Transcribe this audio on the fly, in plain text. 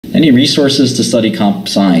Any resources to study comp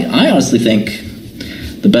sci? I honestly think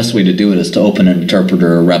the best way to do it is to open an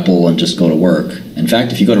interpreter or REPL and just go to work. In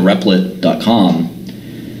fact, if you go to replit.com,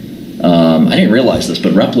 I didn't realize this,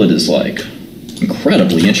 but Replit is like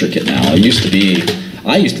incredibly intricate now. I used to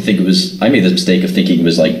think it was, I made the mistake of thinking it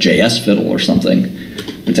was like JS Fiddle or something.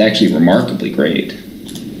 It's actually remarkably great.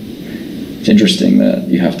 It's interesting that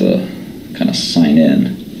you have to kind of sign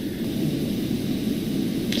in.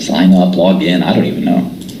 Sign up, log in, I don't even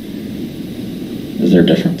know. Is there a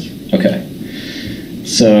difference? Okay.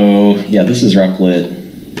 So, yeah, this is Replit.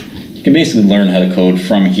 You can basically learn how to code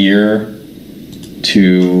from here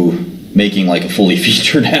to making like a fully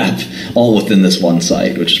featured app all within this one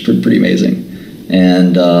site, which is pretty amazing.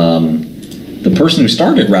 And the person who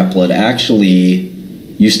started Replit actually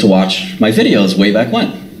used to watch my videos way back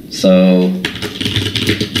when. So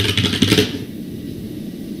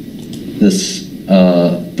this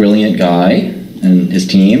brilliant guy and his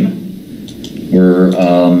team were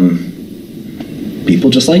people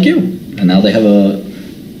just like you. And now they have a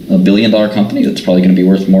 $1 billion company that's probably going to be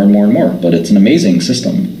worth more and more and more. But it's an amazing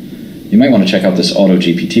system. You might want to check out this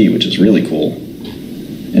AutoGPT, which is really cool.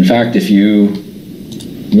 In fact, if you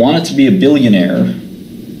wanted to be a billionaire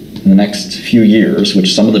in the next few years,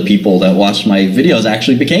 which some of the people that watched my videos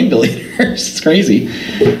actually became billionaires. It's crazy.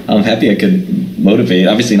 I'm happy I could motivate.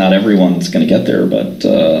 Obviously, not everyone's going to get there, but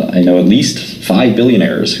I know at least 5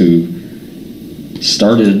 billionaires who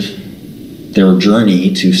started their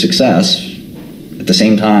journey to success at the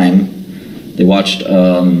same time. They watched.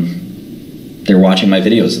 They were watching my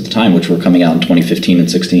videos at the time, which were coming out in 2015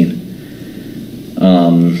 and 16.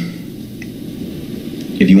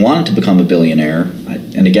 If you wanted to become a billionaire,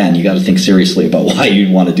 and again, you got to think seriously about why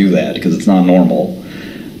you'd want to do that, because it's not normal.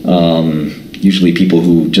 Usually people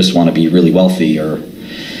who just want to be really wealthy or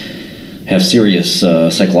have serious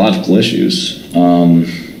psychological issues. And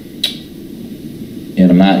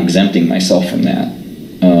I'm not exempting myself from that.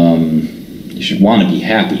 You should want to be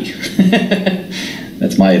happy.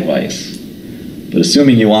 That's my advice. But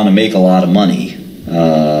assuming you want to make a lot of money,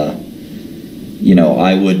 you know,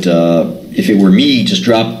 I would, if it were me, just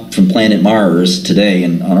drop from planet Mars today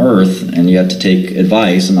and on Earth, and you had to take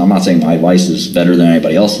advice, and I'm not saying my advice is better than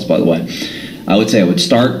anybody else's, by the way. I would say I would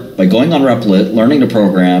start by going on Replit, learning to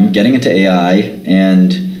program, getting into AI,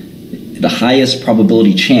 and the highest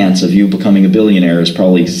probability chance of you becoming a billionaire is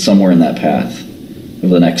probably somewhere in that path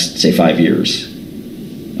over the next, say, 5 years.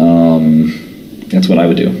 That's what I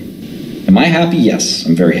would do. Am I happy? Yes,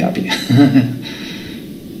 I'm very happy.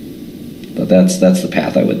 But that's the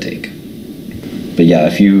path I would take. But yeah,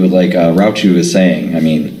 if you, like Rauchu is saying, I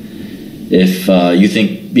mean, if you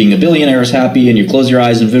think being a billionaire is happy and you close your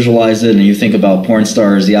eyes and visualize it and you think about porn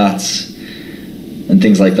stars, yachts, and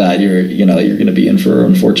things like that, you're going to be in for,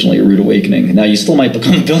 unfortunately, a rude awakening. Now, you still might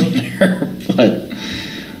become a billionaire, but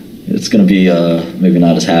it's going to be maybe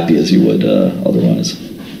not as happy as you would otherwise.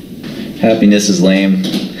 Happiness is lame.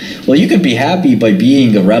 Well, you could be happy by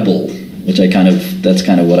being a rebel, which that's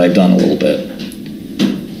kind of what I've done a little bit.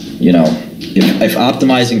 You know, if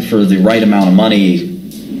optimizing for the right amount of money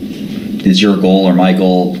is your goal or my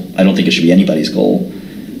goal, I don't think it should be anybody's goal.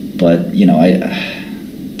 But, you know,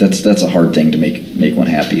 that's a hard thing to make one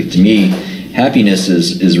happy. To me, happiness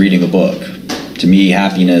is reading a book. To me,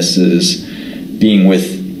 happiness is being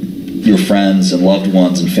with your friends and loved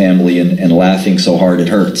ones and family and laughing so hard it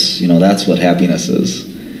hurts. You know, that's what happiness is.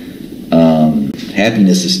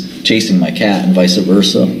 Happiness is chasing my cat and vice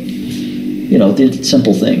versa. You know, the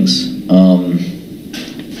simple things.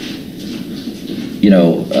 You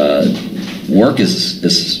know, work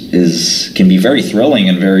can be very thrilling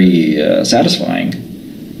and very satisfying.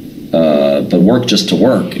 But work just to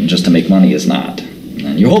work and just to make money is not.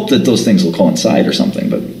 And you hope that those things will coincide or something,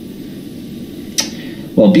 but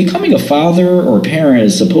well, becoming a father or a parent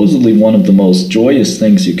is supposedly one of the most joyous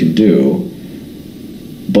things you can do.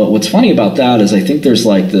 But what's funny about that is I think there's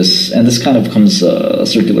like this, and this kind of becomes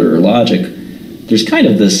circular logic, there's kind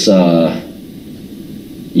of this,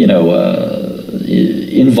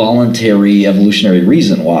 involuntary evolutionary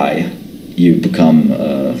reason why you become,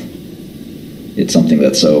 it's something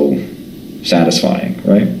that's so satisfying,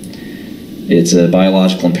 right? It's a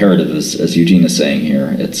biological imperative, as Eugene is saying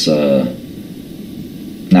here. It's,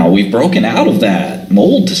 now, we've broken out of that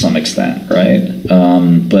mold to some extent, right?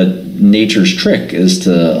 But nature's trick is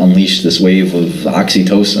to unleash this wave of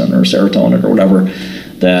oxytocin or serotonin or whatever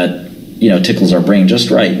that, you know, tickles our brain just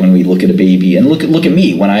right when we look at a baby. And look at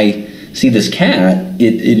me. When I see this cat,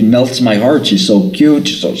 it melts my heart. She's so cute.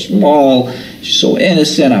 She's so small. She's so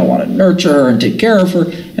innocent. I want to nurture her and take care of her.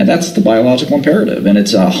 And that's the biological imperative. And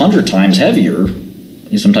it's 100 times heavier.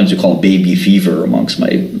 Sometimes we call it baby fever amongst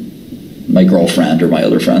my my girlfriend or my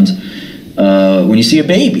other friends. When you see a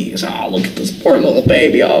baby, it's, oh, look at this poor little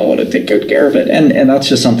baby. Oh, I want to take good care of it. And that's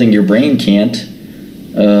just something your brain can't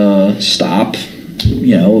stop.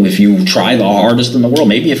 You know, if you try the hardest in the world,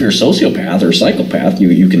 maybe if you're a sociopath or a psychopath,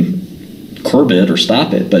 you can curb it or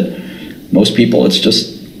stop it. But most people, it's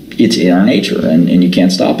in our nature, and you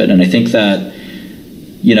can't stop it. And I think that,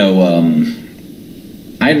 you know,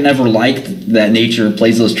 I never liked that nature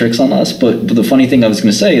plays those tricks on us. But the funny thing I was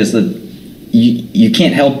going to say is that you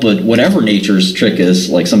can't help but whatever nature's trick is,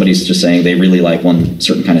 like somebody's just saying they really like one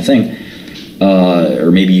certain kind of thing,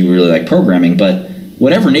 or maybe you really like programming, but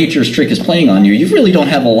whatever nature's trick is playing on you, you really don't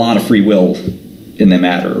have a lot of free will in the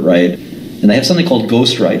matter, right? And they have something called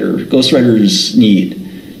Ghostwriter. Ghostwriter is neat.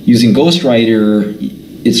 Using Ghostwriter,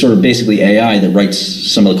 it's sort of basically AI that writes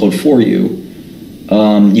some of the code for you.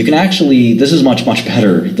 You can actually, this is much, much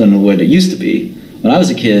better than what it used to be. When I was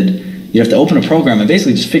a kid, you have to open a program and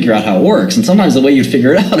basically just figure out how it works. And sometimes the way you'd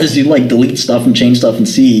figure it out is you'd like delete stuff and change stuff and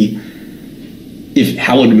see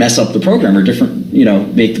how it would mess up the program or different, you know,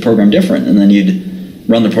 make the program different. And then you'd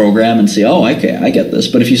run the program and see, oh, okay, I get this.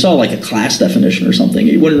 But if you saw like a class definition or something,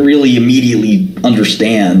 you wouldn't really immediately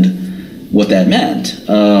understand what that meant.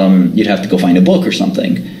 You'd have to go find a book or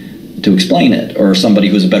something to explain it, or somebody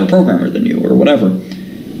who's a better programmer than you, or whatever.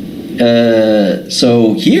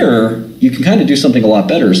 So here, you can kind of do something a lot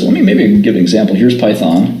better. So maybe I can give an example. Here's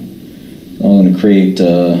Python. I'm going to create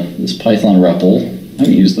this Python REPL. I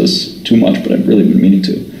haven't used this too much, but I've really been meaning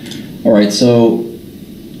to. All right, so,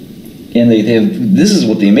 and they have, this is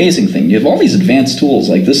what the amazing thing, you have all these advanced tools,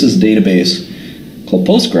 like this is a database called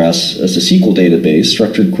Postgres. It's a SQL database,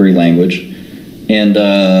 structured query language. And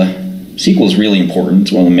SQL is really important.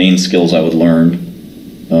 It's one of the main skills I would learn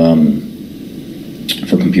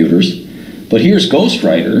for computers. But here's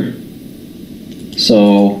Ghostwriter.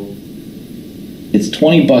 So it's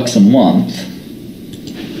 $20 a month,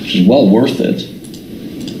 which is well worth it.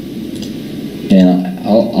 And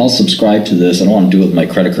I'll subscribe to this. I don't want to do it with my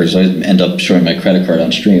credit card, so I end up showing my credit card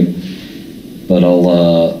on stream. But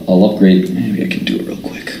I'll upgrade. Maybe I can do it real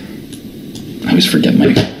quick. I always forget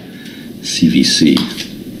my CVC.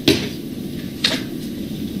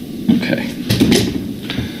 Okay.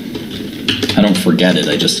 I don't forget it.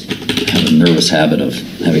 I just have a nervous habit of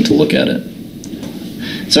having to look at it.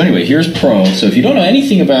 So anyway, here's Pro. So if you don't know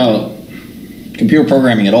anything about computer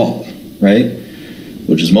programming at all, right,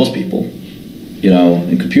 which is most people, you know,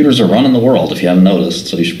 and computers are running the world if you haven't noticed,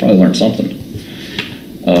 so you should probably learn something.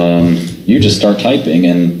 You just start typing,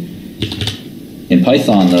 and in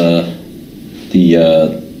Python, the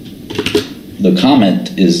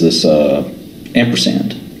comment is this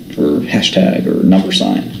ampersand or hashtag or number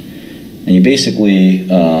sign, and you basically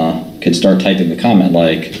can start typing the comment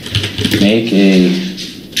like make a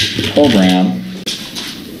program,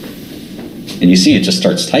 and you see it just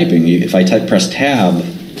starts typing. If I press tab,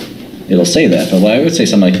 it'll say that. But I would say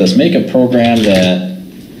something like this: make a program that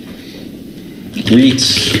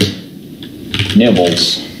greets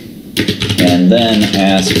Nibbles and then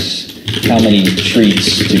asks how many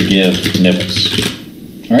treats to give Nibbles.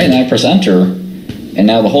 All right, and I press enter, and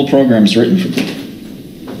now the whole program is written for me.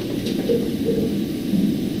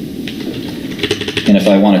 And if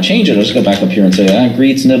I want to change it, I'll just go back up here and say,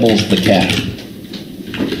 greets Nibbles the cat.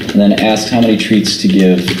 And then asks how many treats to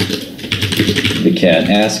give the cat.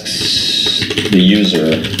 Asks the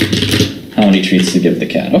user how many treats to give the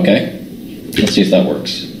cat. Okay, let's see if that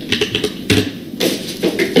works.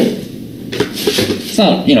 It's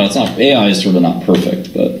not, you know, it's not, AI is sort of not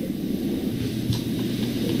perfect, but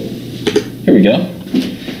here we go.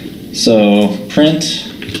 So print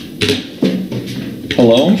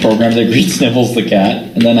hello, program that greets Nibbles the cat,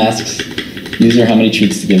 and then asks user how many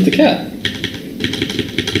treats to give the cat.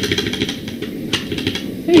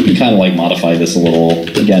 And you can kind of like modify this a little.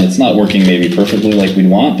 Again, it's not working maybe perfectly like we'd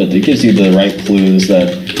want, but it gives you the right clues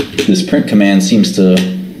that this print command seems to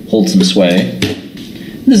hold some sway.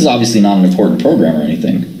 This is obviously not an important program or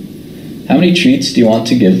anything. How many treats do you want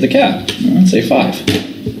to give the cat? Let's say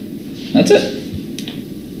 5. That's it.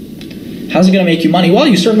 How's it going to make you money? Well,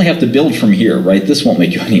 you certainly have to build from here, right? This won't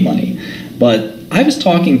make you any money. But I was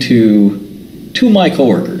talking to 2 of my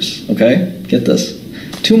coworkers, okay? Get this.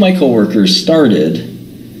 2 of my coworkers started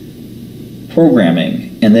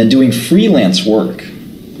programming and then doing freelance work,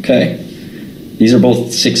 okay? These are both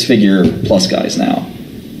 6-figure plus guys now.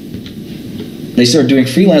 They started doing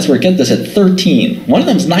freelance work, get this, at 13. One of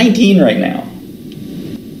them's 19 right now.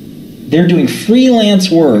 They're doing freelance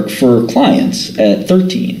work for clients at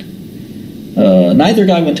 13. Neither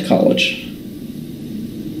guy went to college.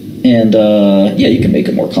 And yeah, you can make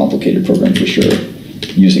a more complicated program for sure.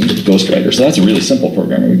 using Ghostwriter. So that's a really simple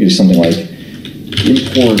program. We could do something like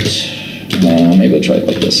import, maybe I'll try it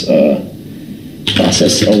like this,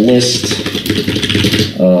 process a list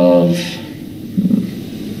of,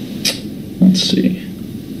 let's see,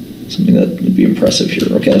 something that would be impressive here.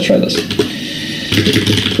 Okay, let's try this.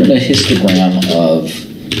 Print a histogram of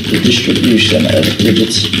the distribution of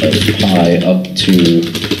digits of pi up to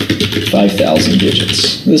 5,000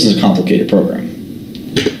 digits. This is a complicated program.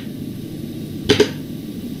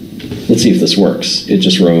 Let's see if this works. It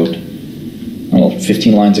just wrote, I don't know,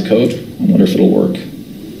 15 lines of code. I wonder if it'll work.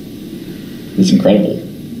 It's incredible.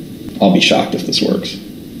 I'll be shocked if this works.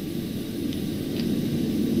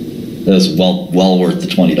 That is well worth the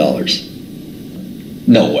 $20.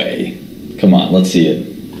 No way. Come on, let's see it.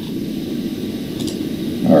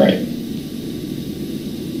 All right.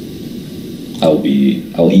 I'll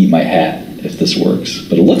eat my hat if this works,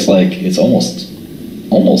 but it looks like it's almost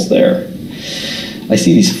there. I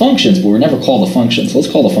see these functions, but we're never called a function, so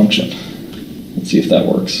let's call the function. Let's see if that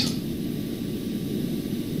works.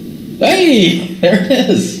 Hey, there it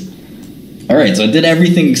is. All right, so I did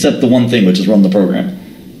everything except the one thing, which is run the program,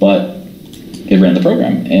 but it ran the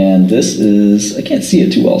program, and this is, I can't see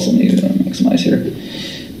it too well, so let me maximize here.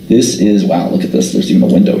 This is, wow, look at this, there's even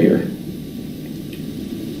a window here.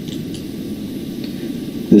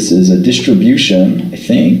 This is a distribution, I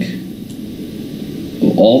think,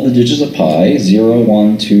 of all the digits of pi, 0,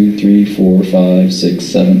 1, 2, 3, 4, 5, 6,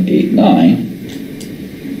 7, 8, 9,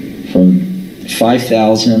 from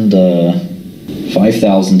 5,000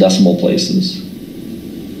 decimal places.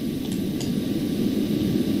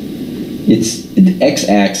 The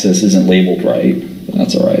x-axis isn't labeled right, but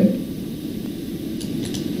that's all right.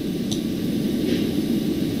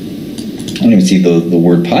 I don't even see the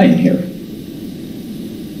word pi in here.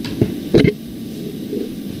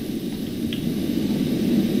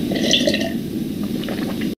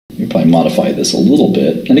 You probably modify this a little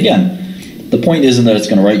bit. And again, the point isn't that it's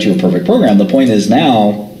going to write you a perfect program. The point is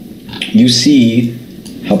now you see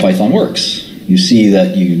how Python works. You see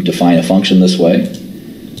that you define a function this way.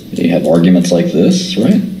 You have arguments like this,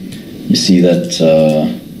 right? You see that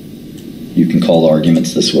you can call the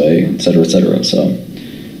arguments this way, et cetera, et cetera. So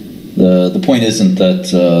the point isn't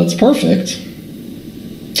that it's perfect.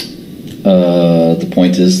 The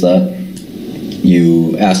point is that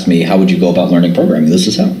you asked me, how would you go about learning programming? This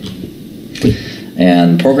is how.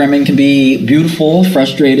 And programming can be beautiful,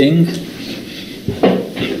 frustrating,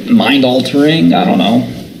 mind-altering, I don't know.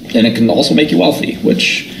 And it can also make you wealthy,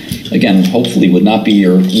 which, again, hopefully would not be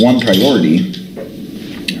your one priority.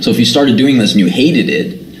 So if you started doing this and you hated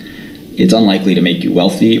it, it's unlikely to make you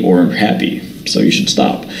wealthy or happy, so you should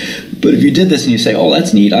stop. But if you did this and you say, oh,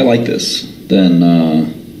 that's neat, I like this, then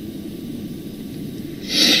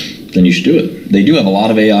you should do it. They do have a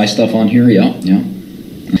lot of AI stuff on here, yeah.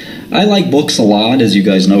 I like books a lot, as you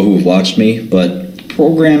guys know who have watched me, but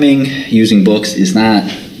programming using books is not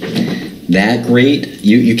that great.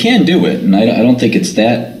 You can do it, and I don't think it's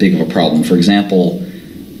that big of a problem. For example,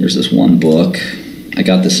 there's this one book. I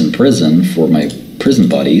got this in prison for my prison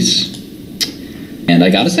buddies, and I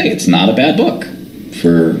gotta say, it's not a bad book.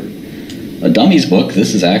 For a Dummies book,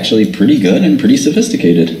 this is actually pretty good and pretty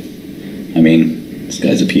sophisticated. I mean, this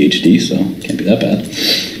guy's a PhD, so it can't be that bad.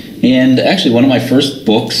 And actually, one of my first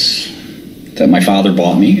books that my father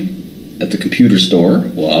bought me at the computer store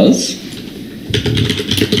was...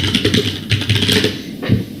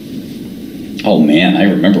 Oh man, I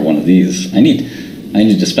remember one of these. I need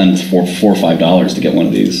to spend $4 or $5 to get one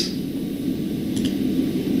of these.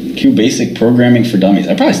 Q Basic Programming for Dummies.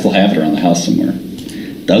 I probably still have it around the house somewhere.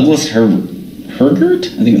 Douglas Herbert?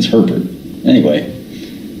 I think it's Herbert. Anyway,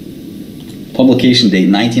 publication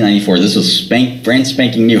date 1994. This was brand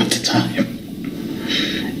spanking new at the time.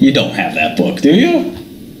 You don't have that book, do you?